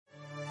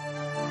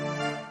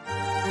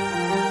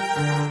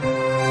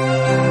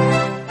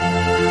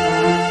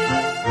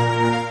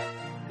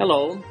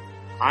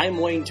I'm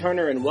Wayne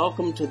Turner, and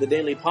welcome to the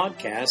daily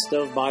podcast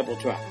of Bible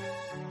Track.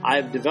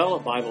 I've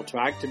developed Bible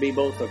Track to be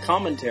both a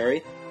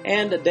commentary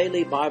and a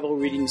daily Bible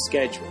reading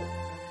schedule.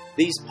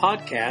 These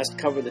podcasts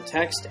cover the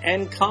text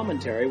and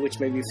commentary, which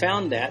may be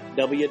found at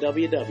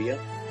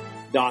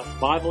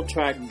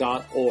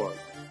www.bibletrack.org.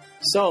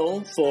 So,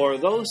 for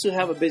those who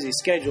have a busy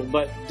schedule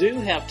but do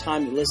have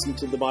time to listen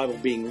to the Bible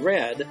being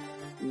read,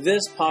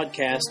 this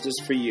podcast is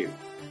for you.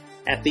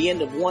 At the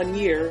end of 1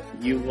 year,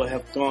 you will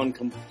have gone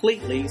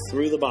completely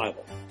through the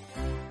Bible.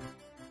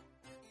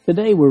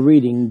 Today we're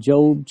reading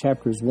Job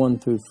chapters 1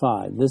 through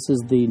 5. This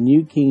is the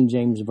New King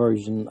James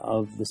Version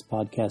of this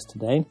podcast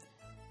today,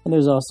 and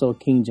there's also a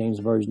King James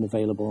Version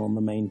available on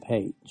the main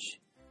page.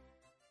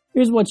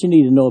 Here's what you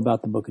need to know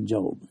about the book of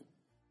Job.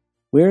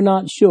 We're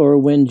not sure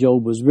when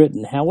Job was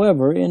written.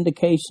 However,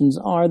 indications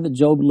are that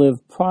Job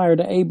lived prior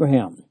to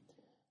Abraham.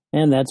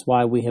 And that's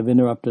why we have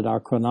interrupted our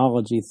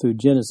chronology through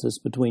Genesis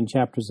between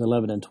chapters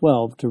 11 and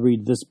 12 to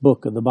read this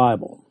book of the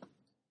Bible.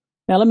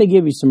 Now, let me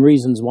give you some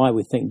reasons why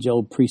we think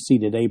Job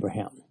preceded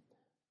Abraham.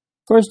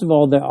 First of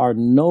all, there are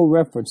no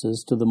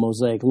references to the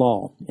Mosaic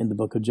Law in the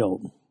book of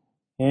Job.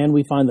 And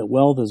we find that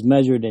wealth is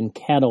measured in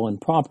cattle and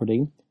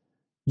property.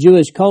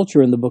 Jewish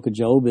culture in the book of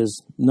Job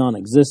is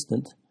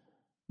non-existent.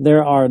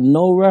 There are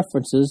no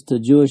references to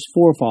Jewish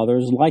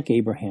forefathers like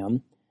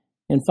Abraham.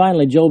 And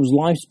finally, Job's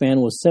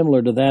lifespan was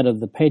similar to that of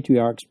the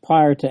patriarchs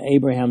prior to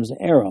Abraham's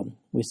era.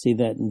 We see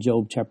that in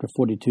Job chapter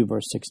 42,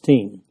 verse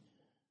 16.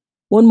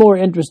 One more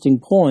interesting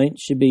point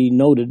should be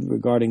noted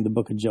regarding the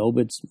book of Job.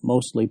 It's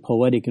mostly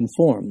poetic in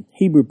form,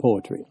 Hebrew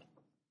poetry.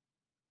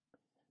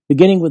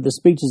 Beginning with the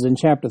speeches in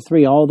chapter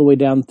 3 all the way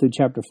down through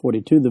chapter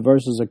 42, the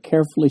verses are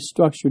carefully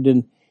structured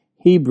in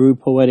Hebrew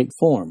poetic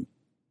form.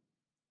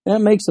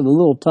 That makes it a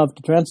little tough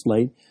to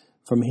translate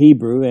from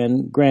Hebrew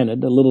and,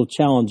 granted, a little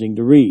challenging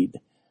to read.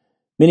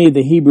 Many of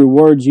the Hebrew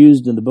words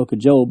used in the book of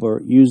Job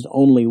are used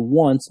only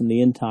once in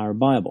the entire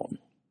Bible.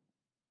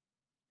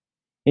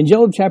 In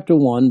Job chapter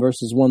 1,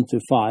 verses 1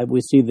 through 5,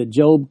 we see that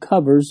Job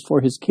covers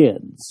for his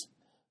kids.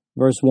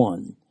 Verse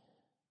 1,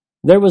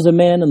 There was a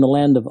man in the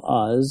land of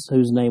Uz,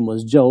 whose name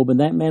was Job, and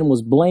that man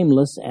was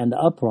blameless and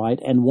upright,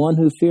 and one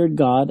who feared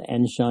God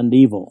and shunned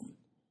evil.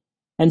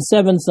 And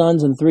 7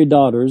 sons and 3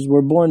 daughters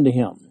were born to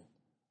him.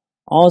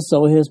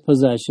 Also his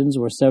possessions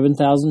were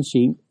 7,000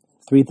 sheep,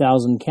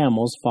 3,000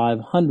 camels,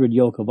 500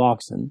 yoke of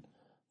oxen,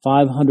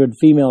 500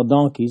 female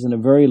donkeys, and a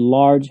very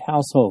large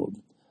household,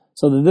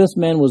 so that this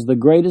man was the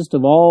greatest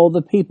of all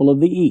the people of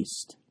the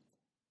east.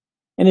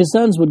 And his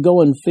sons would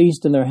go and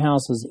feast in their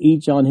houses,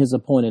 each on his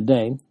appointed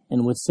day,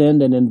 and would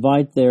send and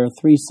invite their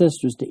 3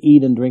 sisters to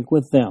eat and drink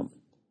with them.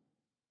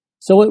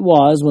 So it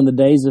was, when the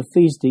days of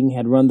feasting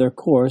had run their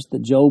course,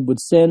 that Job would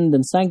send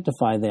and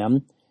sanctify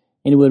them,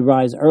 and he would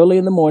rise early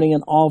in the morning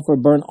and offer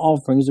burnt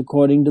offerings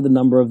according to the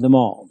number of them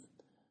all.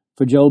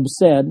 For Job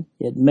said,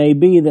 It may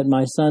be that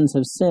my sons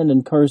have sinned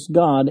and cursed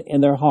God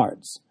in their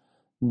hearts.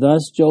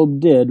 Thus Job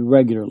did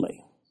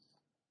regularly.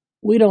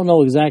 We don't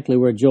know exactly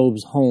where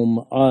Job's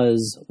home,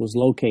 Uz, was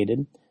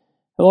located.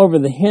 However,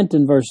 the hint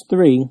in verse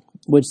 3,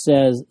 which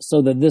says, so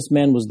that this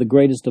man was the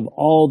greatest of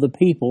all the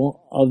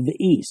people of the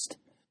east,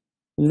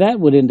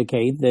 that would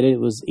indicate that it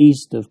was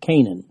east of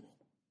Canaan.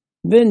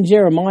 Then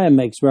Jeremiah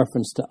makes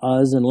reference to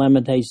Uz in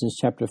Lamentations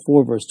chapter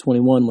 4, verse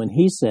 21, when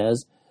he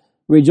says,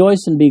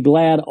 Rejoice and be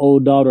glad, O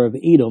daughter of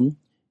Edom,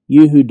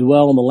 you who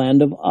dwell in the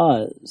land of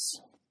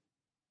Uz.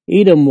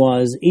 Edom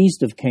was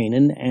east of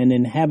Canaan and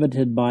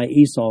inhabited by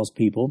Esau's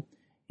people.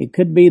 It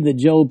could be that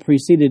Job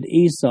preceded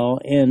Esau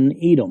in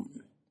Edom.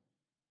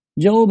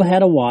 Job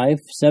had a wife,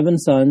 7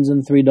 sons,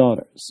 and 3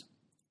 daughters.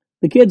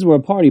 The kids were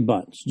a party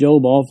bunch.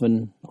 Job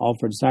often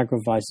offered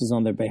sacrifices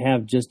on their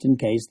behalf just in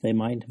case they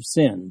might have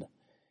sinned.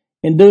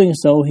 In doing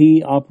so,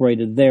 he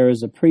operated there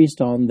as a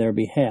priest on their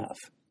behalf.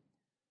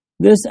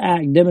 This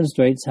act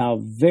demonstrates how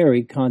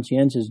very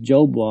conscientious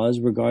Job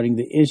was regarding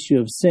the issue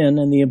of sin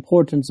and the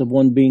importance of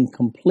one being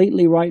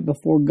completely right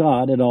before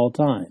God at all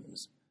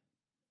times.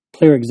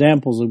 Clear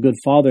examples of good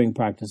fathering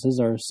practices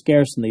are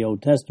scarce in the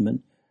Old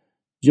Testament.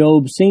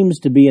 Job seems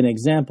to be an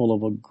example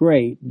of a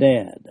great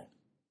dad.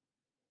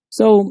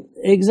 So,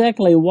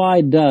 exactly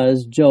why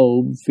does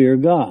Job fear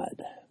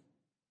God?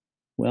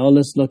 Well,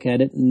 let's look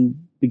at it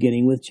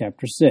beginning with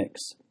chapter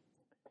 6.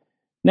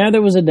 Now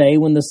there was a day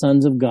when the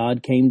sons of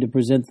God came to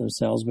present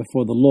themselves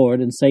before the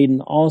Lord, and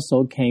Satan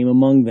also came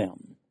among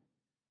them.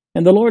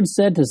 And the Lord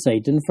said to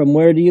Satan, From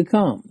where do you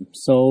come?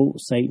 So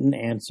Satan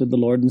answered the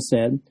Lord and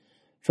said,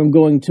 From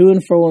going to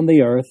and fro on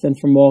the earth, and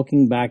from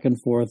walking back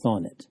and forth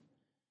on it.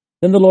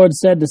 Then the Lord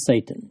said to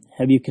Satan,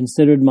 Have you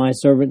considered my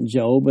servant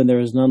Job, and there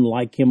is none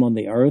like him on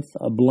the earth,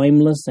 a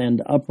blameless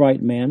and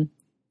upright man,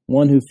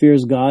 one who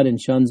fears God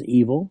and shuns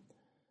evil?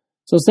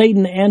 So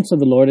Satan answered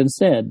the Lord and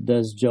said,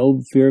 Does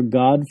Job fear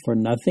God for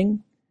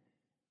nothing?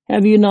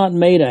 Have you not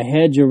made a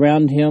hedge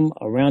around him,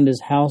 around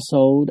his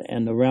household,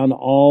 and around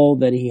all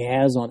that he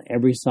has on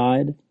every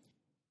side?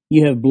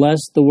 You have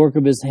blessed the work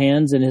of his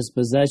hands, and his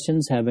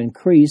possessions have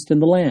increased in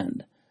the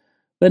land.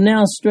 But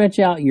now stretch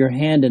out your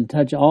hand and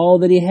touch all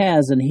that he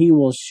has, and he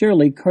will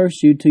surely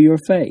curse you to your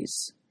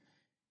face.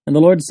 And the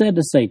Lord said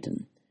to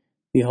Satan,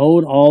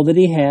 Behold, all that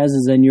he has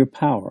is in your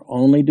power.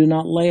 Only do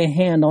not lay a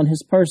hand on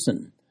his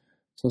person.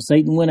 So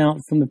Satan went out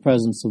from the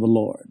presence of the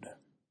Lord.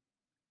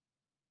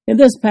 In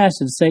this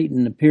passage,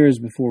 Satan appears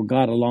before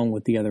God along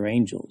with the other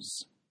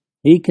angels.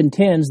 He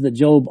contends that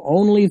Job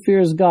only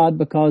fears God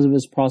because of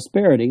his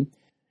prosperity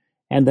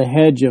and the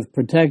hedge of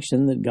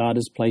protection that God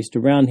has placed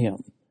around him.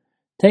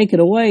 Take it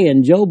away,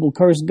 and Job will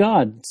curse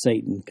God,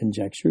 Satan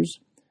conjectures.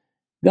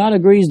 God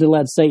agrees to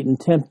let Satan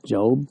tempt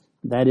Job,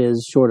 that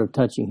is, short of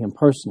touching him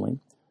personally.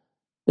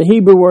 The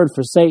Hebrew word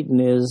for Satan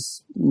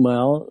is,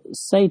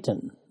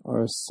 Satan,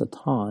 or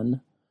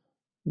Satan.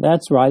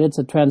 That's right, it's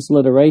a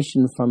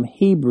transliteration from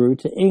Hebrew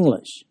to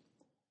English.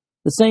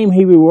 The same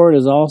Hebrew word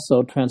is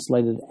also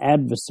translated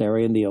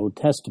adversary in the Old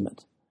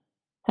Testament.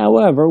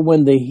 However,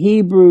 when the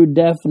Hebrew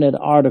definite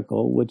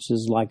article, which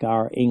is like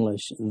our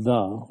English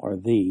the or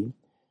the,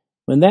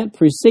 when that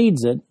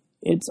precedes it,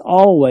 it's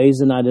always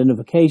an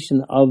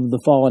identification of the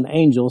fallen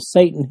angel,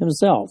 Satan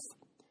himself.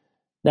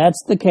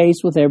 That's the case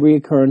with every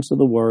occurrence of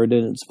the word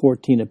in its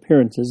 14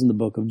 appearances in the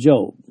book of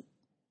Job.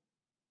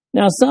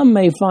 Now, some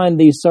may find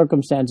these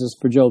circumstances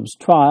for Job's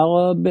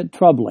trial a bit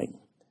troubling.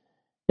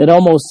 It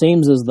almost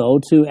seems as though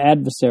two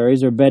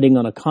adversaries are betting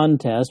on a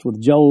contest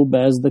with Job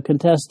as the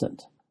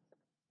contestant.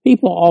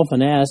 People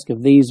often ask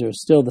if these are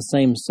still the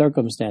same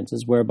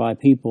circumstances whereby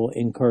people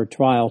incur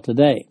trial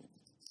today.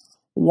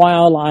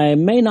 While I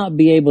may not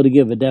be able to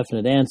give a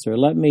definite answer,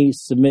 let me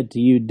submit to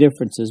you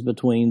differences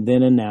between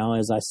then and now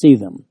as I see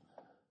them.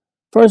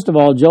 First of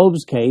all,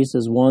 Job's case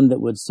is one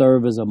that would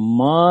serve as a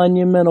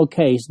monumental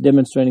case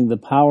demonstrating the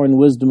power and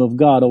wisdom of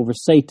God over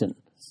Satan.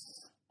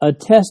 A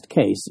test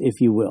case,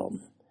 if you will.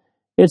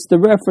 It's the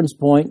reference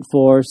point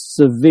for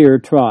severe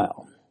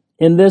trial.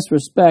 In this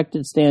respect,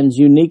 it stands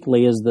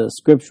uniquely as the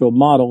scriptural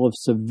model of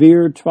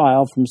severe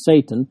trial from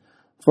Satan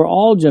for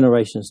all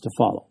generations to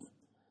follow.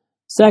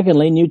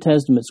 Secondly, New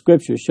Testament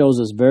Scripture shows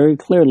us very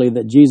clearly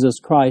that Jesus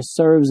Christ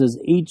serves as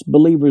each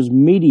believer's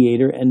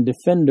mediator and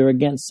defender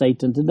against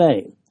Satan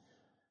today.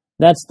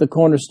 That's the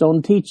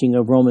cornerstone teaching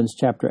of Romans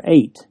chapter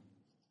 8.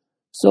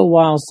 So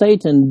while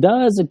Satan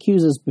does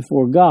accuse us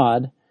before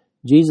God,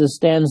 Jesus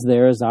stands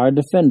there as our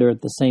defender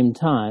at the same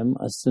time,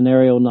 a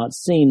scenario not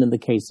seen in the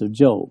case of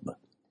Job.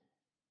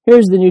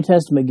 Here's the New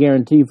Testament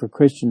guarantee for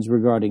Christians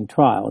regarding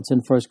trial. It's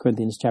in 1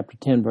 Corinthians chapter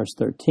 10, verse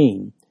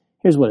 13.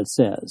 Here's what it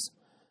says.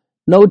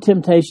 No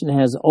temptation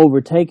has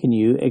overtaken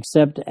you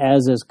except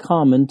as is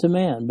common to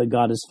man, but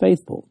God is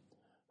faithful,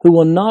 who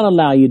will not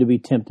allow you to be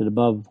tempted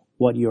above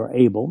what you are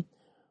able,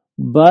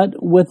 but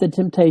with the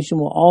temptation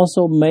will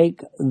also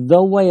make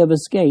the way of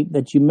escape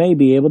that you may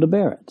be able to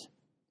bear it.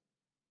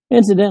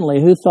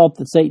 Incidentally, who thought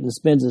that Satan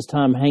spends his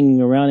time hanging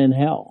around in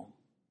hell?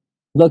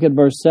 Look at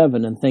verse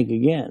 7 and think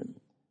again.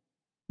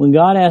 When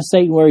God asks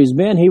Satan where he's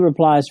been, he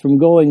replies, from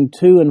going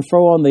to and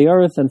fro on the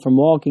earth and from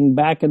walking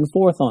back and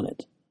forth on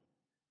it.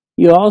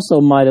 You also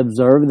might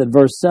observe that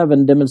verse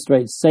 7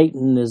 demonstrates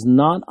Satan is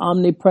not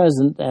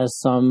omnipresent as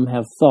some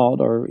have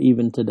thought or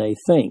even today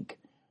think.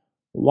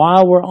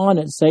 While we're on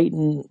it,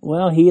 Satan,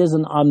 he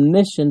isn't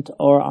omniscient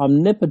or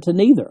omnipotent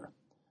either.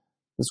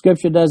 The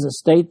Scripture doesn't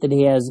state that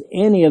he has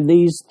any of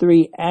these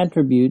three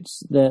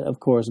attributes that,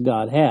 of course,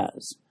 God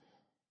has.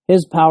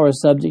 His power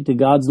is subject to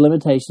God's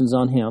limitations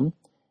on him,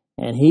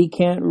 and he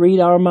can't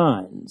read our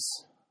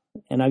minds.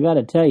 And I got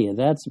to tell you,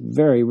 that's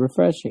very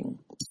refreshing.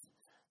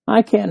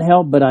 I can't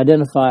help but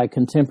identify a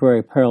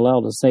contemporary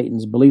parallel to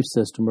Satan's belief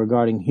system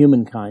regarding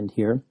humankind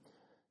here.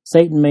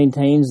 Satan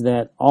maintains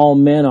that all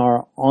men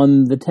are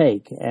on the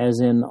take, as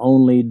in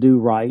only do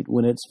right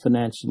when it's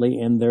financially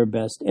in their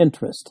best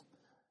interest.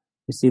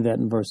 We see that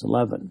in verse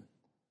 11.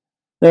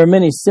 There are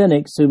many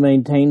cynics who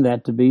maintain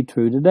that to be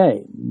true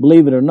today.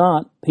 Believe it or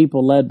not,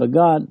 people led by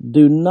God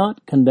do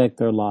not conduct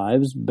their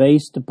lives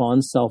based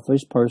upon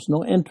selfish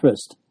personal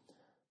interest.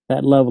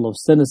 That level of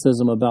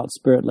cynicism about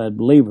spirit-led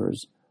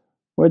believers,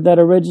 where'd that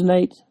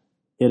originate?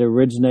 It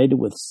originated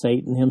with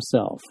Satan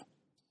himself.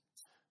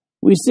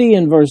 We see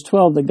in verse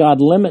 12 that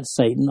God limits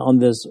Satan on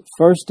this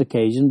first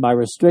occasion by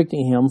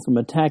restricting him from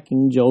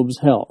attacking Job's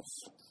health.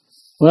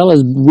 Well,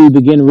 as we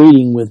begin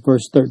reading with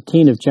verse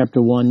 13 of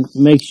chapter 1,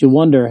 makes you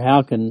wonder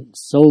how can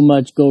so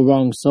much go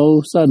wrong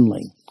so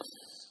suddenly.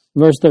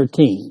 Verse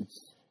 13.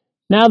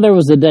 Now there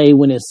was a day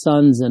when his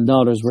sons and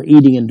daughters were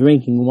eating and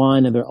drinking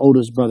wine at their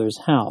oldest brother's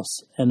house,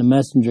 and a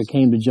messenger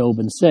came to Job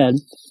and said,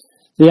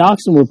 The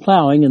oxen were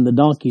plowing and the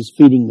donkeys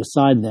feeding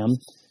beside them,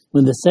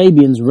 when the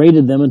Sabeans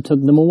raided them and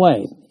took them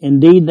away.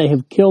 Indeed, they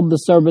have killed the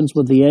servants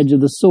with the edge of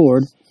the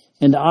sword,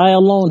 and I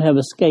alone have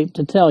escaped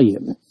to tell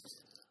you.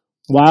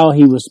 While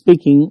he was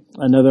speaking,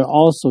 another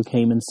also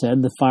came and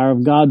said, The fire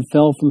of God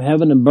fell from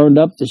heaven and burned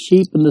up the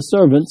sheep and the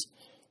servants,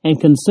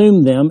 and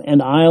consumed them,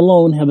 and I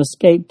alone have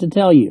escaped to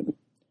tell you.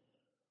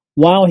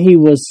 While he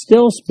was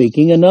still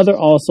speaking, another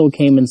also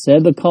came and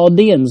said, The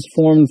Chaldeans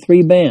formed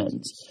 3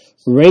 bands,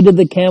 raided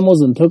the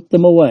camels and took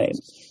them away.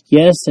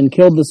 Yes, and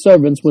killed the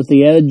servants with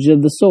the edge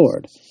of the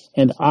sword,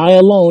 and I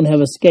alone have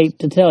escaped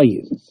to tell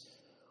you.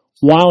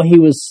 While he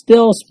was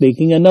still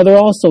speaking, another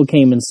also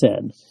came and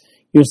said,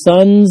 Your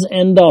sons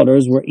and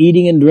daughters were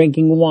eating and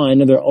drinking wine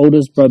in their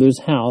oldest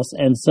brother's house,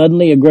 and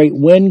suddenly a great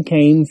wind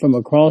came from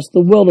across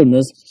the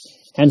wilderness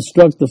and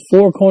struck the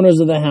four corners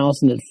of the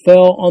house, and it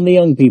fell on the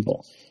young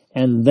people,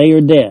 and they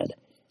are dead,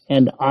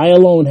 and I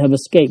alone have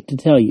escaped to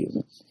tell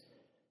you.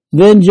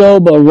 Then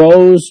Job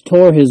arose,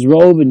 tore his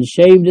robe, and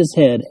shaved his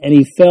head, and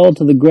he fell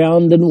to the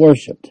ground and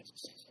worshipped.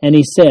 And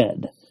he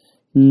said,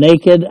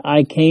 Naked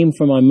I came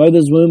from my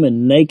mother's womb,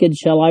 and naked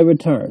shall I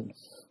return.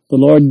 The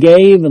Lord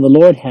gave, and the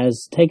Lord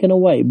has taken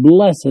away.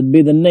 Blessed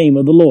be the name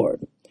of the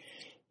Lord.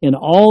 In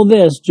all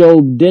this,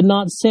 Job did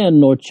not sin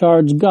nor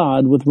charge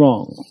God with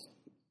wrong.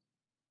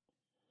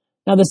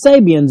 Now the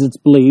Sabians, it's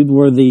believed,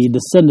 were the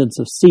descendants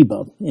of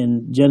Seba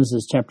in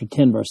Genesis chapter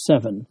 10, verse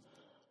 7.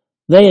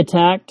 They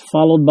attacked,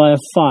 followed by a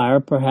fire,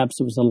 perhaps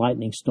it was a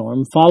lightning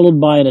storm, followed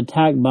by an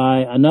attack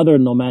by another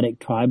nomadic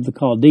tribe, the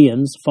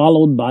Chaldeans,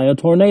 followed by a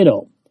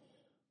tornado.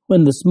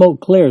 When the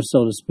smoke clears,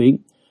 so to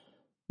speak,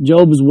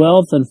 Job's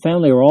wealth and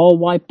family are all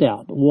wiped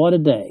out. What a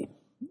day.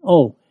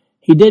 Oh,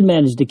 he did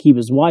manage to keep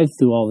his wife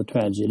through all the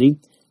tragedy.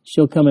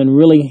 She'll come in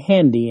really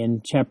handy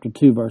in chapter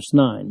 2, verse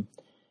 9.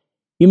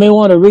 You may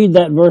want to read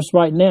that verse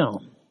right now.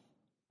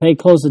 Pay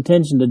close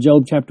attention to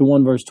Job chapter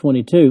 1, verse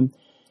 22.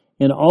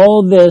 In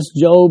all this,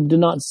 Job did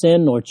not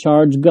sin nor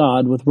charge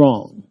God with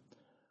wrong.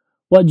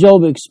 What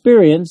Job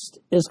experienced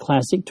is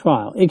classic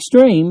trial.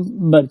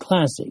 Extreme, but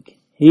classic.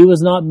 He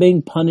was not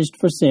being punished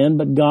for sin,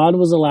 but God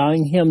was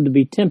allowing him to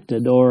be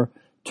tempted or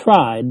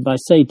tried by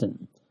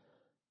Satan.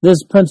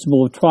 This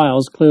principle of trial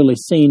is clearly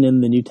seen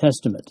in the New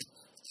Testament.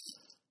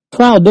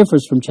 Trial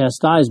differs from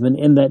chastisement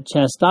in that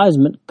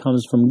chastisement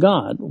comes from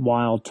God,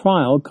 while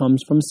trial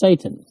comes from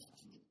Satan.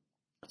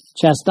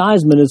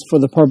 Chastisement is for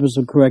the purpose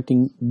of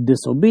correcting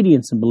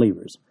disobedience in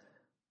believers.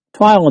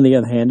 Trial, on the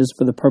other hand, is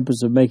for the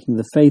purpose of making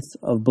the faith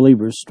of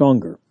believers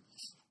stronger.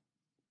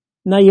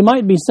 Now, you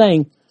might be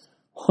saying,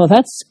 well,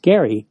 that's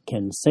scary.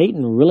 Can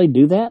Satan really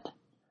do that?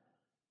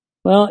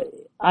 Well,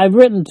 I've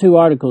written 2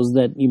 articles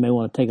that you may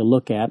want to take a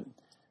look at.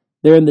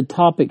 They're in the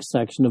topics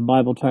section of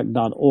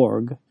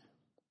BibleTrack.org.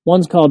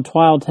 One's called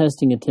Trial,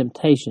 Testing, and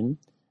Temptation,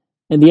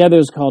 and the other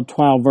is called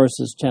Trial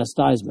versus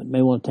Chastisement. You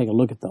may want to take a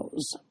look at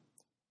those.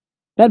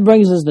 That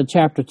brings us to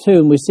chapter 2,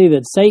 and we see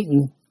that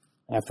Satan,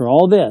 after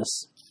all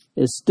this,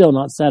 is still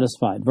not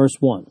satisfied. Verse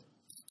 1.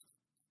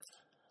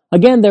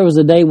 Again, there was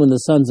a day when the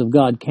sons of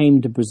God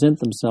came to present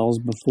themselves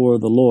before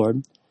the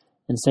Lord,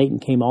 and Satan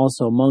came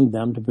also among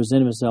them to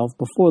present himself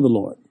before the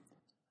Lord.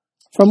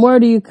 From where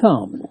do you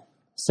come?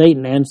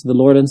 Satan answered the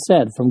Lord and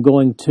said, From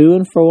going to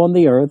and fro on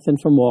the earth, and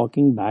from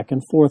walking back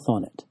and forth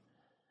on it.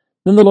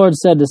 Then the Lord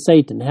said to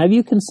Satan, Have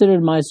you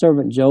considered my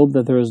servant Job,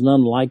 that there is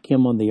none like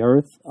him on the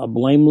earth, a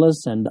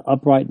blameless and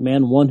upright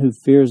man, one who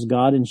fears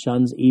God and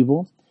shuns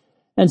evil?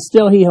 And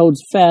still he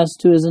holds fast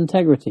to his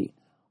integrity,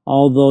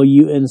 although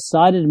you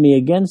incited me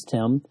against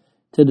him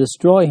to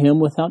destroy him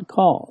without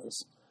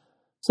cause.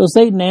 So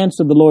Satan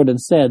answered the Lord and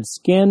said,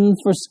 Skin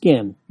for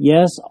skin,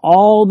 yes,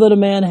 all that a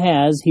man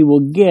has he will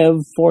give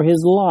for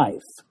his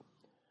life.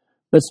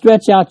 But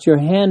stretch out your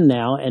hand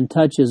now and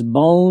touch his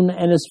bone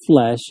and his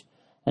flesh,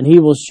 and he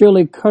will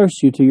surely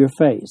curse you to your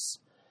face.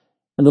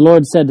 And the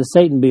Lord said to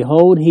Satan,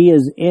 Behold, he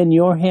is in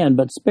your hand,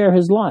 but spare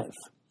his life.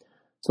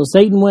 So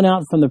Satan went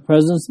out from the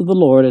presence of the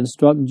Lord and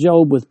struck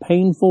Job with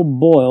painful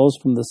boils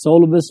from the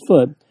sole of his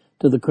foot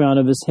to the crown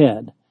of his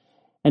head.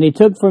 And he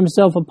took for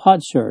himself a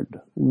potsherd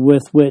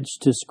with which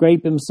to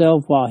scrape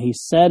himself while he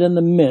sat in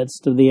the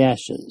midst of the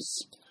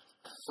ashes.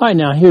 All right,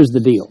 now here's the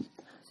deal.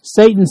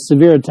 Satan's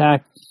severe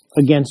attack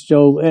against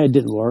Job, it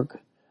didn't work.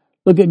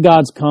 Look at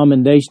God's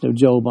commendation of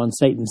Job on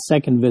Satan's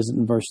second visit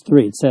in verse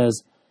 3. It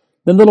says,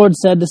 Then the Lord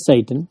said to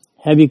Satan,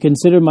 Have you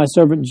considered my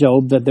servant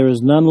Job, that there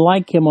is none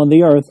like him on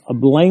the earth, a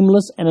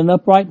blameless and an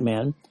upright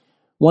man,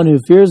 one who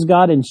fears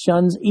God and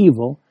shuns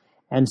evil,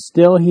 and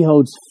still he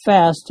holds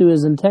fast to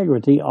his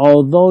integrity,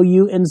 although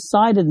you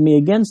incited me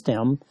against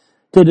him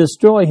to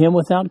destroy him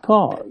without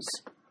cause.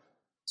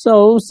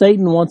 So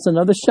Satan wants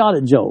another shot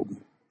at Job,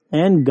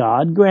 and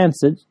God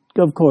grants it,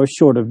 of course,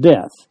 short of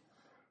death.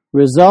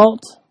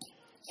 Result,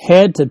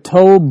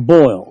 head-to-toe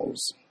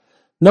boils.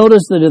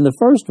 Notice that in the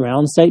first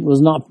round, Satan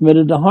was not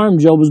permitted to harm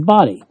Job's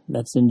body.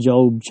 That's in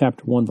Job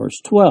chapter 1, verse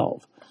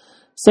 12.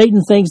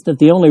 Satan thinks that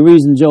the only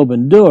reason Job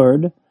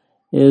endured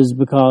is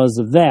because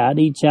of that.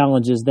 He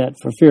challenges that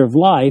for fear of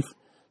life,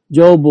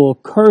 Job will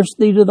curse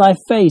thee to thy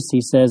face,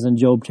 he says in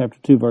Job chapter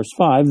 2, verse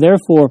 5.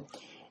 Therefore,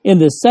 in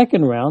this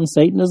second round,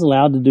 Satan is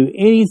allowed to do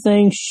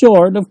anything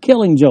short of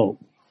killing Job.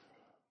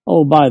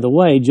 Oh, by the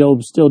way,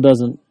 Job still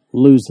doesn't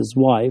lose his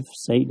wife.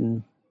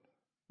 Satan,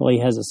 well, he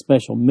has a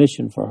special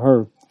mission for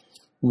her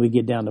when we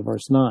get down to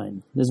verse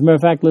 9. As a matter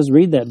of fact, let's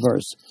read that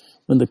verse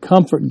when the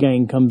comfort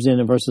gang comes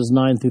in verses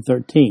 9 through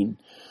 13.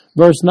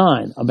 Verse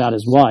 9, about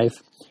his wife.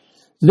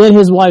 Then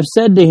his wife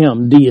said to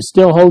him, Do you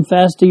still hold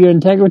fast to your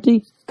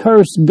integrity?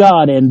 Curse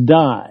God and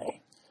die.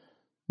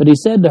 But he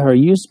said to her,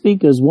 You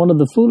speak as one of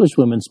the foolish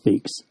women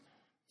speaks.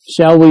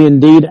 Shall we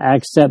indeed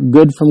accept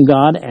good from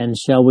God, and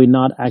shall we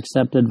not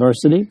accept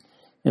adversity?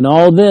 In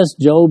all this,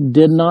 Job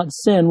did not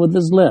sin with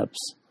his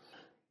lips.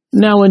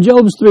 Now when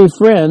Job's 3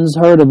 friends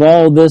heard of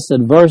all this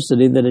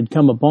adversity that had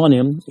come upon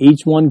him,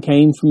 each one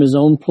came from his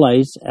own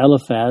place,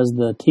 Eliphaz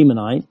the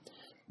Temanite,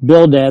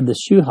 Bildad the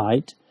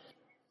Shuhite,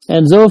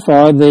 and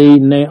Zophar the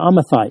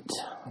Naamathite,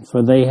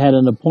 for they had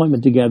an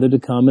appointment together to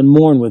come and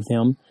mourn with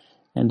him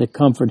and to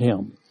comfort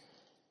him.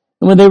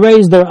 And when they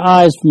raised their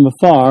eyes from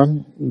afar,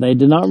 they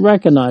did not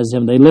recognize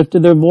him. They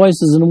lifted their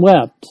voices and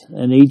wept,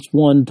 and each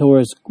one tore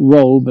his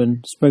robe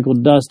and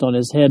sprinkled dust on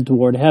his head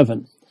toward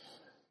heaven.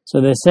 So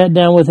they sat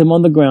down with him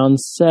on the ground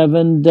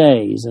 7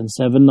 days and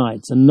 7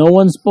 nights, and no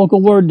one spoke a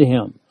word to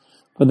him,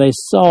 for they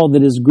saw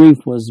that his grief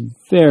was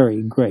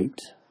very great.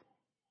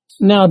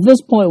 Now at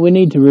this point we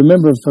need to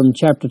remember from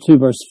chapter 2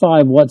 verse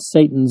 5 what's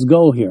Satan's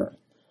goal here.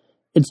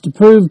 It's to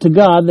prove to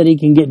God that he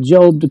can get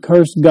Job to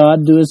curse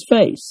God to his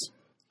face.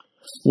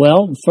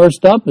 Well,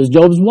 first up is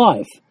Job's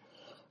wife.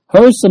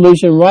 Her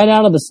solution right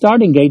out of the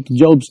starting gate to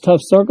Job's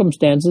tough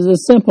circumstances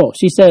is simple.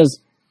 She says,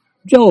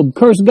 "Job,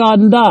 curse God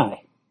and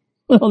die."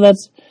 Well,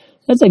 that's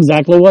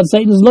exactly what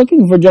Satan's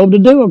looking for Job to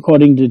do,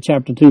 according to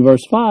chapter 2,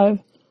 verse 5.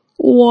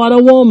 What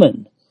a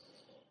woman!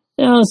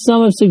 Now,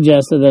 some have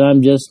suggested that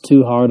I'm just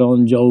too hard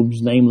on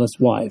Job's nameless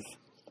wife.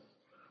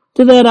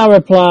 To that I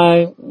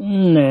reply,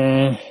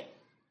 nah.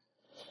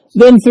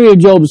 Then 3 of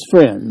Job's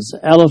friends,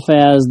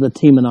 Eliphaz the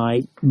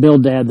Temanite,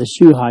 Bildad the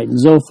Shuhite, and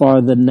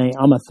Zophar the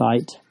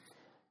Naamathite,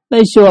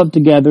 they show up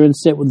together and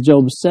sit with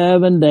Job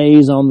 7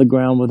 days on the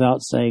ground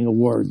without saying a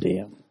word to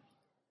him.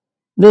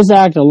 This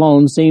act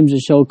alone seems to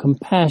show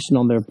compassion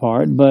on their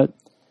part, but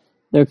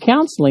their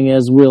counseling,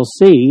 as we'll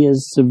see,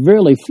 is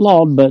severely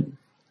flawed, but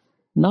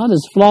not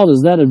as flawed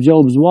as that of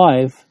Job's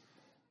wife.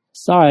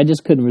 Sorry, I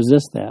just couldn't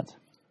resist that.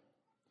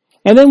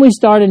 And then we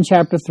start in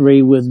chapter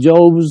 3 with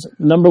Job's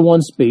number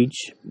 1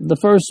 speech. The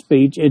first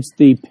speech, it's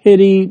the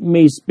pity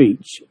me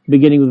speech,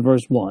 beginning with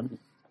verse 1.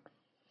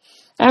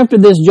 After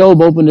this,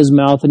 Job opened his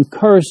mouth and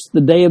cursed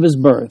the day of his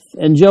birth.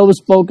 And Job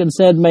spoke and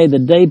said, "May the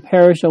day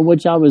perish on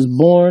which I was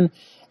born,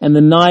 and the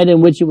night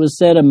in which it was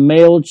said a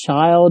male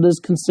child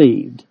is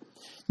conceived.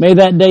 May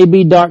that day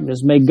be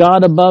darkness. May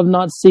God above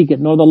not seek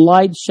it, nor the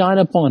light shine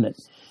upon it.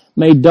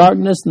 May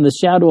darkness and the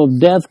shadow of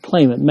death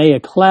claim it. May a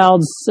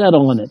cloud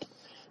settle on it.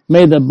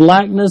 May the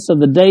blackness of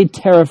the day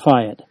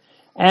terrify it.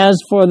 As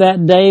for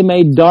that day,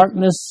 may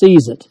darkness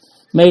seize it.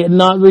 May it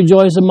not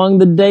rejoice among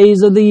the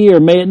days of the year.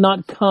 May it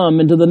not come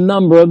into the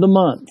number of the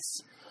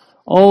months.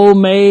 Oh,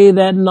 may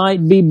that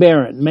night be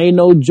barren. May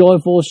no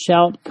joyful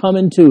shout come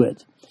into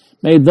it.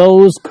 May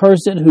those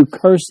curse it who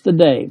curse the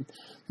day.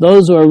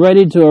 Those who are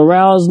ready to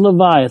arouse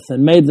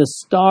Leviathan. May the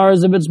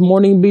stars of its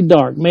morning be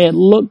dark. May it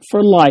look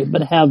for light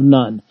but have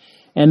none,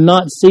 and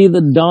not see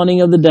the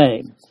dawning of the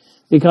day.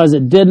 Because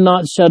it did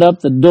not shut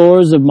up the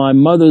doors of my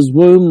mother's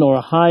womb,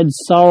 nor hide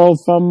sorrow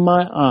from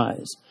my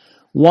eyes.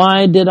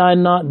 Why did I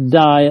not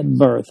die at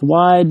birth?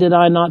 Why did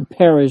I not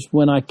perish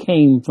when I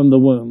came from the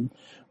womb?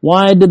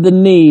 Why did the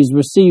knees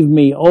receive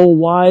me? Oh,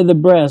 why the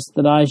breast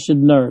that I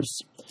should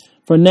nurse?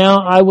 For now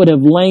I would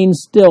have lain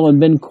still and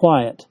been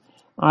quiet.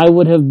 I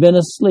would have been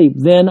asleep.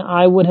 Then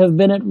I would have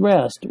been at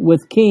rest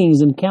with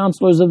kings and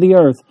counselors of the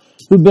earth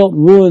who built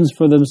ruins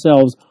for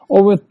themselves,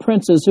 or with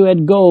princes who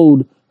had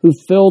gold, who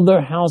filled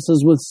their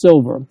houses with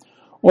silver.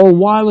 Or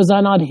why was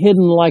I not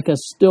hidden like a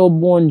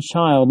stillborn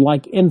child,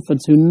 like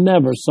infants who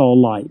never saw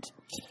light?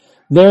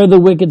 There the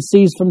wicked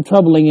cease from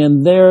troubling,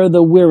 and there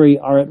the weary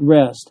are at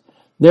rest.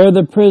 There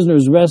the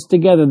prisoners rest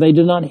together. They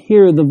do not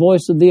hear the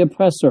voice of the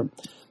oppressor.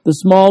 The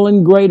small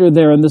and great are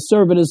there, and the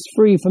servant is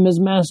free from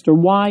his master.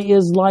 Why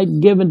is light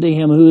given to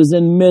him who is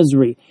in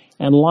misery,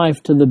 and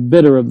life to the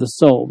bitter of the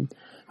soul?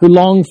 Who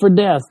long for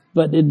death,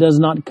 but it does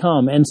not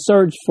come, and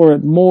search for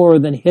it more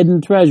than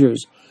hidden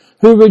treasures?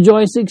 Who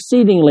rejoice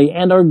exceedingly,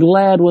 and are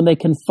glad when they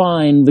can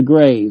find the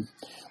grave?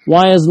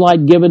 Why is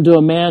light given to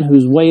a man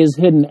whose way is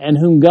hidden, and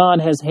whom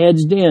God has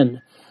hedged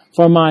in?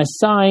 For my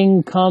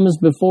sighing comes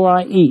before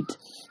I eat,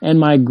 and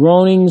my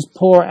groanings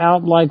pour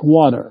out like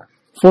water.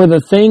 For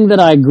the thing that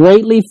I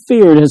greatly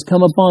feared has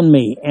come upon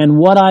me, and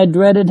what I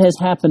dreaded has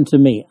happened to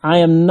me. I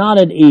am not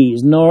at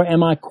ease, nor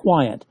am I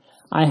quiet.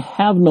 I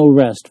have no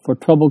rest, for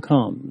trouble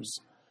comes.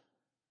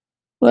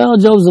 Well,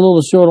 Job's a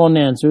little short on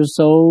answers,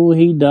 so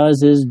he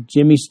does his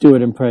Jimmy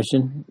Stewart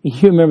impression.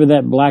 You remember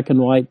that black and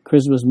white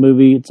Christmas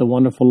movie, It's a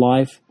Wonderful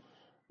Life?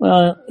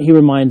 Well, he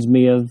reminds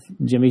me of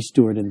Jimmy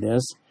Stewart in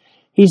this.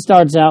 He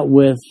starts out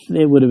with,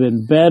 "It would have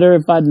been better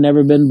if I'd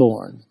never been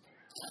born."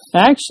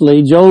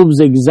 Actually,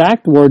 Job's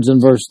exact words in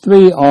verse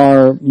 3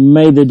 are,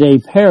 "May the day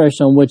perish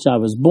on which I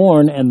was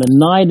born, and the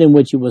night in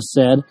which it was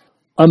said,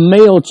 a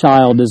male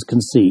child is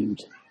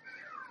conceived."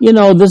 You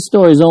know, this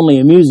story is only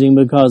amusing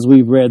because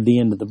we've read the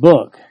end of the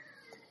book.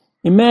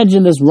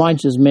 Imagine this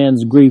righteous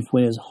man's grief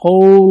when his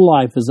whole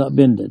life is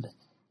upended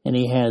and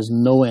he has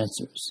no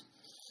answers.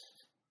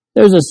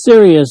 There's a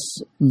serious,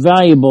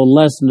 valuable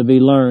lesson to be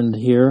learned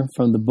here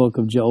from the book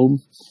of Job,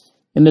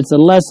 and it's a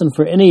lesson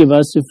for any of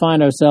us who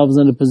find ourselves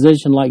in a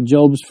position like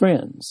Job's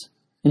friends.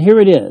 And here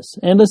it is,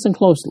 and listen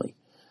closely.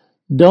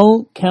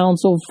 Don't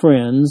counsel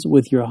friends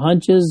with your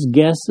hunches,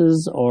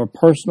 guesses, or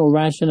personal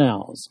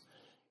rationales.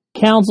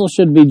 Counsel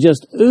should be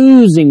just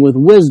oozing with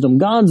wisdom,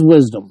 God's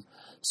wisdom,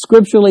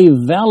 scripturally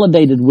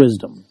validated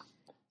wisdom.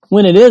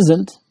 When it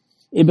isn't,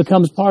 it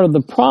becomes part of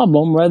the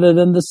problem rather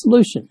than the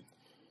solution.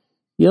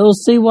 You'll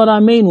see what I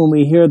mean when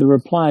we hear the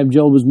reply of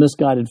Job's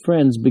misguided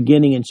friends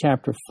beginning in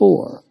chapter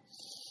 4.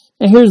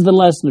 Now here's the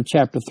lesson of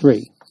chapter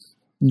 3.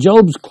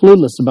 Job's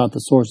clueless about the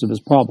source of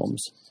his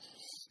problems,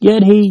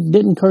 yet he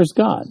didn't curse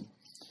God.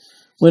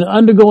 When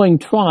undergoing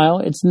trial,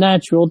 it's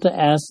natural to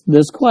ask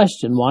this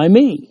question, why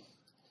me?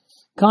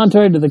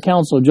 Contrary to the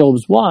counsel of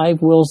Job's wife,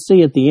 we'll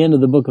see at the end of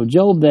the book of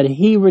Job that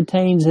he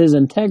retains his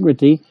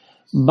integrity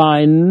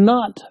by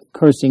not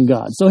cursing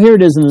God. So here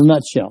it is in a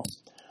nutshell.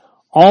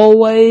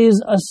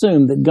 Always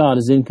assume that God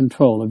is in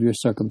control of your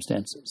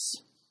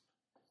circumstances.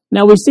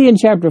 Now we see in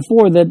chapter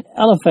 4 that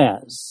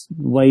Eliphaz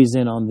weighs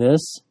in on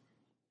this.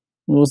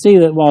 We'll see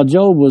that while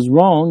Job was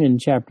wrong in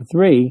chapter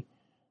 3,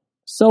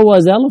 so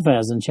was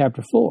Eliphaz in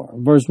chapter 4,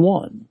 verse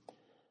 1.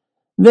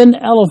 Then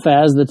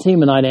Eliphaz the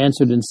Temanite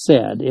answered and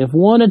said, If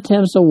one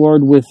attempts a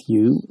word with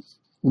you,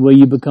 will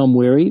you become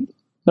weary?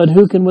 But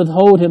who can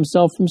withhold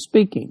himself from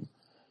speaking?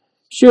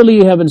 Surely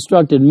you have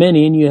instructed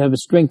many, and you have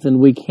strengthened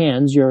weak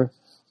hands. Your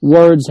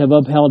words have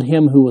upheld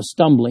him who was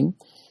stumbling,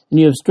 and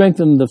you have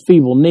strengthened the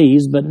feeble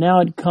knees. But now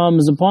it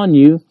comes upon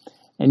you,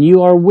 and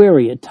you are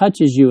weary. It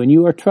touches you, and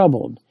you are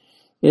troubled.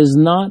 Is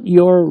not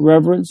your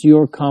reverence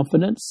your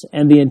confidence,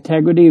 and the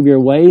integrity of your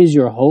ways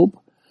your hope?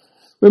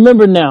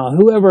 Remember now,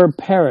 whoever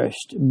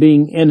perished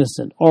being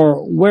innocent,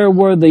 or where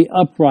were the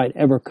upright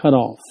ever cut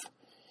off?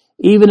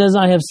 Even as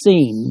I have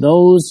seen,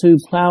 those who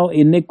plow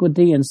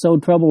iniquity and sow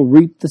trouble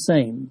reap the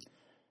same.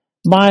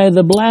 By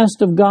the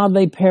blast of God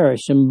they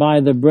perish, and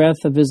by the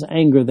breath of his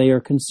anger they are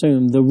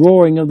consumed. The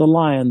roaring of the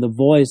lion, the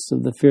voice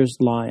of the fierce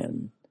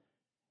lion,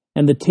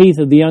 and the teeth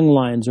of the young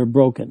lions are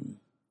broken.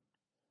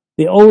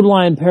 The old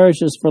lion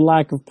perishes for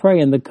lack of prey,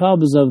 and the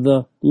cubs of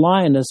the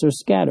lioness are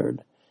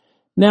scattered.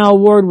 Now a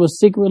word was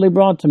secretly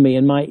brought to me,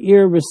 and my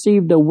ear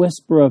received a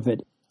whisper of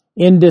it,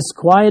 in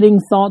disquieting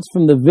thoughts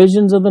from the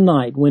visions of the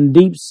night, when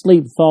deep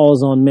sleep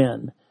falls on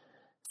men.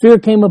 Fear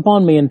came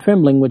upon me and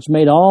trembling, which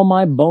made all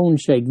my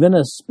bones shake. Then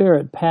a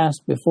spirit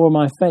passed before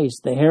my face.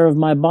 The hair of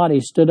my body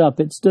stood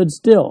up. It stood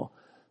still,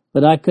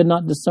 but I could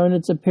not discern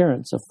its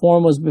appearance. A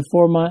form was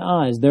before my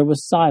eyes. There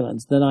was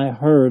silence. Then I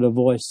heard a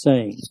voice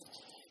saying,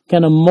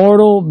 Can a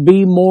mortal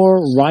be more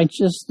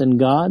righteous than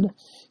God?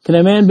 Can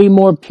a man be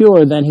more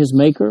pure than his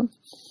Maker?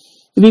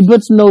 If he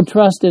puts no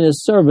trust in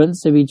his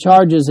servants, if he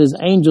charges his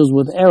angels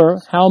with error,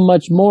 how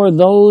much more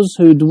those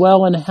who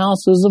dwell in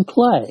houses of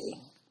clay,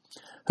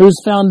 whose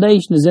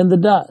foundation is in the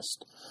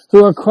dust,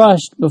 who are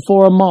crushed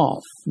before a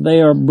moth.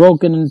 They are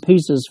broken in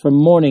pieces from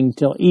morning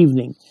till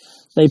evening.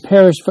 They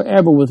perish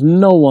forever with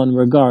no one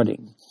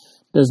regarding.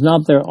 Does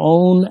not their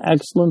own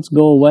excellence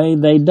go away?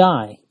 They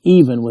die,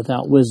 even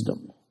without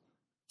wisdom.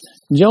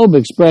 Job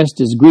expressed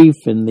his grief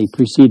in the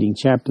preceding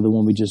chapter, the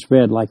one we just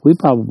read, like we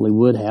probably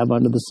would have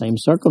under the same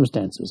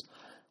circumstances,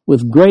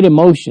 with great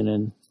emotion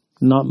and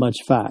not much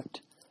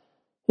fact.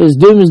 His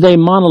doomsday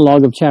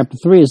monologue of chapter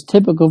 3 is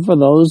typical for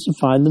those who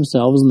find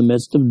themselves in the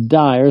midst of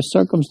dire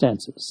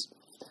circumstances.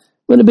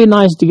 Wouldn't it be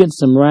nice to get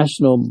some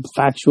rational,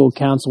 factual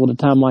counsel at a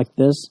time like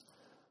this?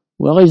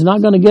 Well, he's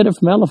not going to get it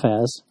from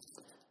Eliphaz.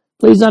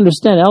 Please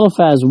understand,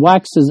 Eliphaz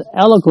waxes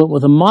eloquent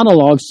with a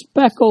monologue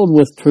speckled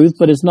with truth,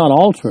 but it's not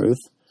all truth.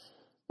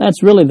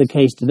 That's really the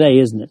case today,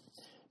 isn't it?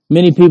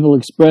 Many people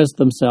express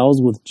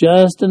themselves with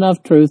just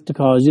enough truth to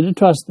cause you to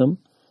trust them,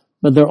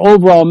 but their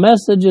overall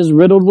message is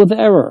riddled with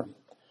error.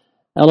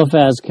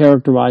 Eliphaz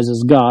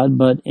characterizes God,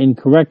 but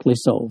incorrectly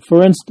so.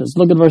 For instance,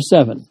 look at verse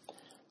 7.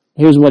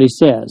 Here's what he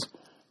says.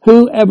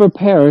 Who ever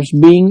perished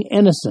being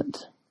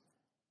innocent?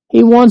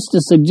 He wants to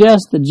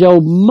suggest that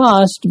Job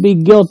must be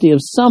guilty of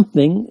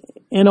something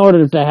in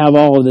order to have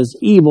all of this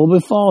evil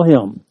befall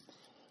him.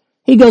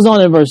 He goes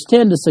on in verse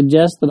 10 to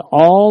suggest that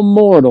all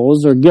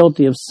mortals are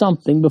guilty of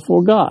something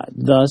before God,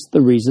 thus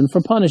the reason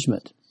for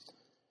punishment.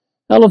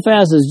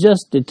 Eliphaz is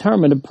just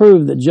determined to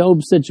prove that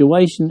Job's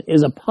situation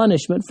is a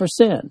punishment for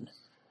sin.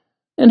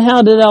 And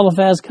how did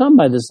Eliphaz come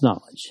by this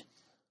knowledge?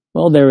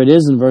 Well, there it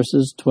is in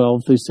verses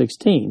 12 through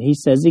 16. He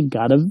says he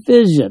got a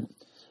vision.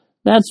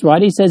 That's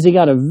right, he says he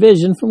got a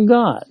vision from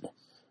God.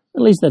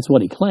 At least that's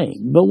what he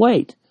claimed. But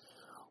wait.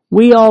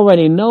 We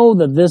already know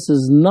that this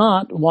is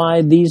not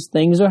why these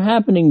things are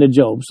happening to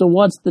Job. So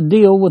what's the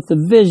deal with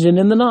the vision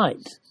in the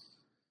night?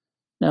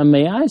 Now,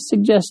 may I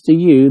suggest to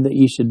you that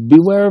you should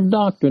beware of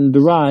doctrine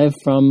derived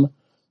from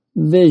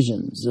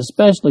visions,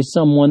 especially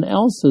someone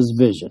else's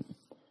vision.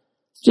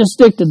 Just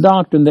stick to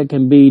doctrine that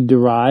can be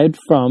derived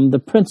from the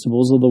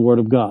principles of the Word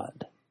of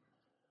God.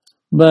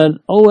 But,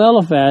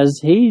 Eliphaz,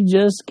 he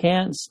just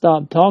can't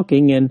stop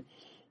talking, and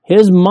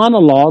his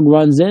monologue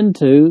runs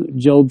into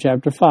Job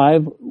chapter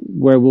 5,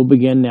 where we'll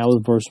begin now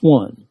with verse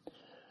 1.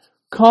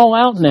 Call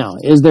out now,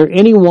 is there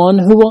anyone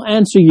who will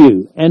answer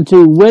you? And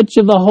to which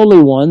of the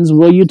holy ones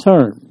will you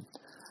turn?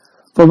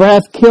 For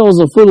wrath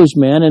kills a foolish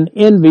man, and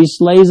envy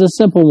slays a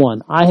simple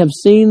one. I have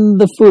seen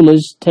the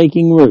foolish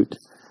taking root,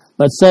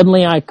 But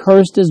suddenly I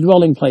cursed his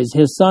dwelling place.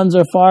 His sons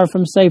are far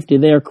from safety.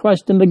 They are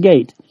crushed in the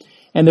gate,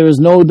 and there is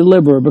no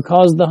deliverer,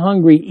 because the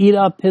hungry eat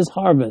up his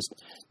harvest,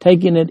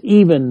 taking it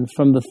even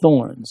from the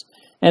thorns.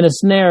 And a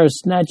snare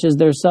snatches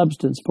their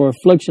substance, for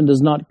affliction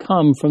does not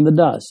come from the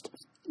dust,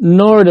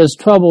 nor does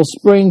trouble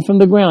spring from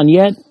the ground.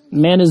 Yet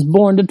man is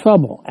born to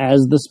trouble,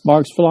 as the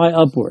sparks fly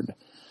upward.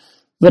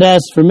 But as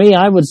for me,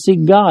 I would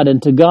seek God,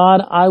 and to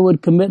God I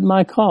would commit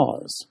my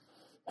cause.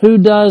 Who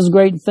does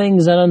great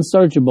things and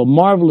unsearchable,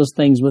 marvelous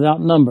things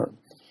without number?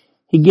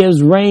 He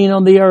gives rain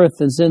on the earth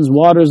and sends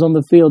waters on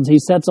the fields. He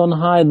sets on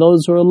high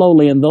those who are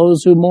lowly, and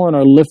those who mourn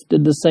are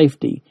lifted to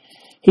safety.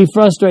 He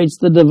frustrates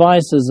the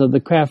devices of the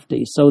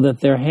crafty, so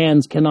that their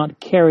hands cannot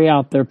carry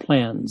out their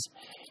plans.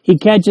 He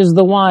catches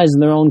the wise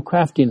in their own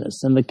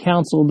craftiness, and the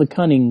counsel of the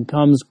cunning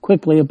comes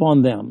quickly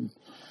upon them.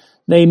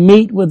 They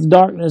meet with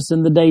darkness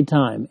in the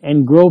daytime,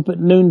 and grope at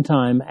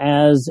noontime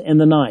as in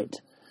the night.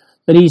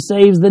 But he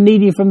saves the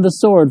needy from the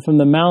sword, from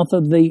the mouth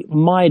of the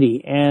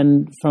mighty,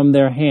 and from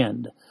their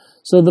hand.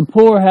 So the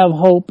poor have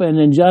hope, and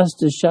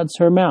injustice shuts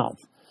her mouth.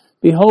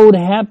 Behold,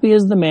 happy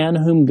is the man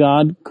whom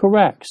God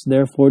corrects.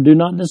 Therefore do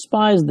not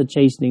despise the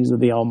chastenings of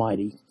the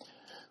Almighty.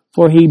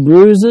 For he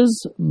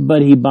bruises,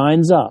 but he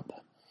binds up.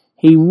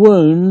 He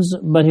wounds,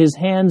 but his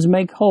hands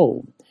make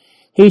whole.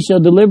 He shall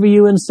deliver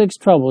you in 6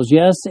 troubles.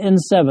 Yes, in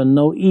 7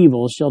 no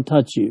evil shall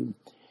touch you.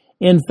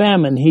 In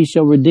famine he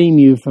shall redeem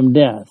you from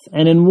death,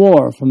 and in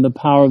war from the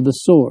power of the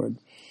sword.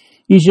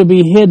 You shall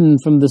be hidden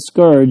from the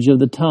scourge of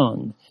the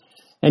tongue,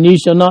 and you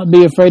shall not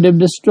be afraid of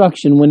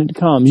destruction when it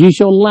comes. You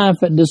shall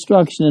laugh at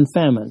destruction and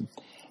famine,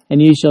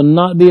 and you shall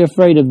not be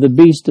afraid of the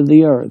beast of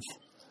the earth.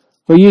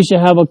 For you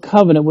shall have a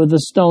covenant with the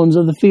stones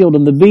of the field,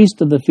 and the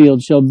beast of the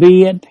field shall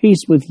be at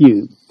peace with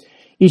you.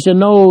 You shall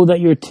know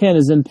that your tent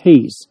is in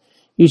peace.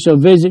 You shall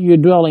visit your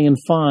dwelling and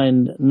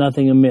find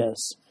nothing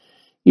amiss.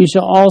 You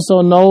shall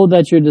also know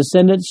that your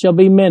descendants shall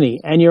be many,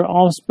 and your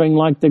offspring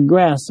like the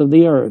grass of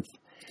the earth.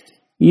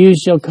 You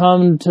shall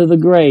come to the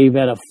grave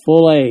at a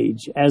full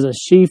age, as a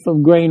sheaf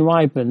of grain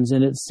ripens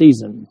in its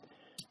season.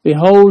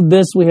 Behold,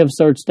 this we have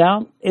searched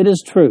out. It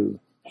is true.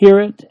 Hear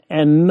it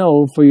and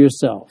know for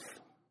yourself.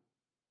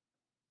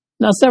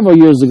 Now, several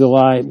years ago,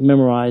 I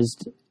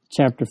memorized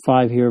chapter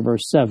 5 here,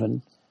 verse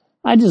 7.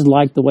 I just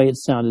liked the way it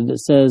sounded. It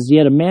says,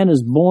 yet a man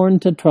is born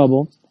to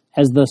trouble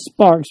as the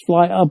sparks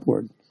fly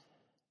upward.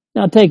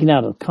 Now, taken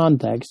out of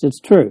context, it's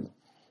true.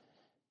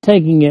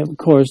 Taking it, of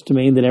course, to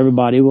mean that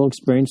everybody will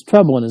experience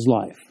trouble in his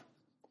life.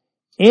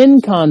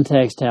 In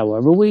context,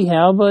 however, we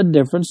have a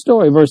different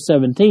story. Verse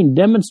 17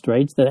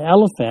 demonstrates that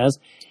Eliphaz,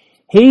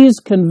 he's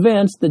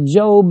convinced that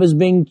Job is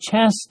being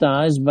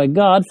chastised by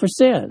God for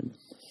sin.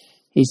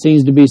 He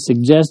seems to be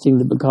suggesting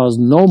that because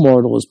no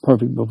mortal is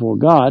perfect before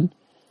God,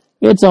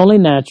 it's only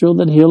natural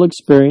that he'll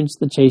experience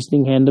the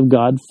chastening hand of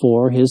God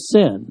for his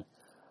sin.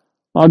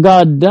 While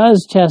God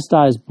does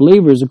chastise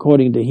believers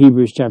according to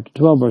Hebrews chapter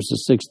 12,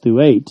 verses 6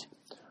 through 8,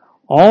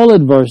 all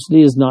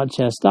adversity is not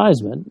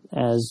chastisement,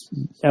 as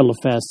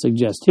Eliphaz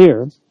suggests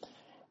here.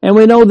 And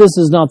we know this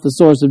is not the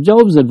source of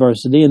Job's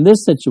adversity in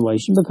this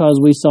situation because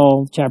we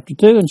saw chapter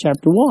 2 and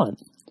chapter 1.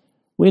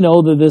 We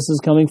know that this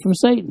is coming from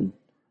Satan.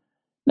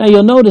 Now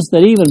you'll notice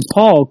that even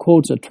Paul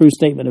quotes a true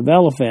statement of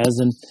Eliphaz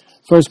in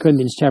 1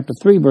 Corinthians chapter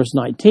 3, verse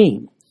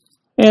 19.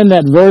 And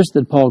that verse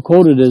that Paul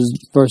quoted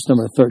is verse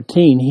number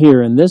 13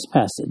 here in this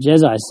passage.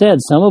 As I said,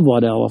 some of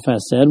what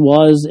Eliphaz said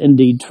was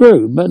indeed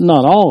true, but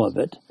not all of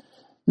it.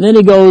 Then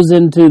he goes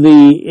into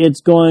the it's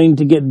going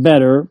to get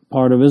better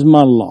part of his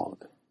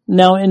monologue.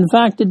 Now, in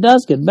fact, it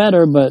does get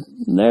better, but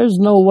there's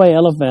no way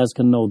Eliphaz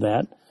can know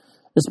that,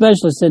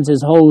 especially since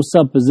his whole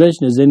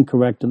supposition is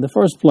incorrect in the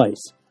first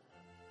place.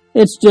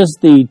 It's just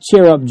the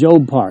cheer up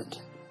Job part,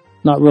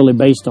 not really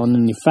based on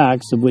any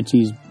facts of which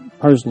he's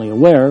personally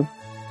aware.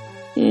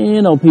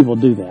 You know, people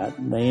do that.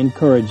 They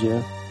encourage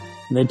you,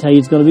 and they tell you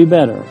it's going to be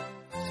better,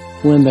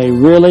 when they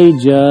really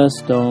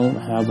just don't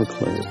have a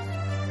clue.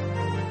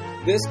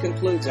 This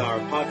concludes our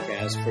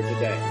podcast for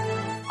today.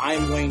 I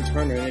am Wayne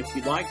Turner, and if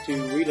you'd like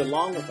to read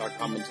along with our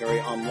commentary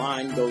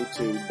online, go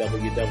to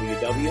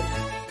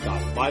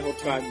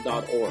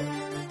www.bibletrack.org.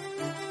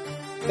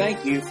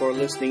 Thank you for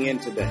listening in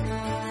today.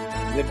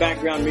 The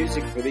background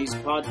music for these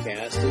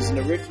podcasts is an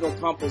original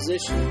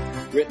composition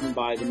written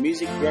by the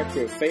music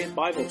director of Faith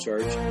Bible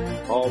Church,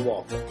 Paul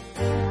Walker.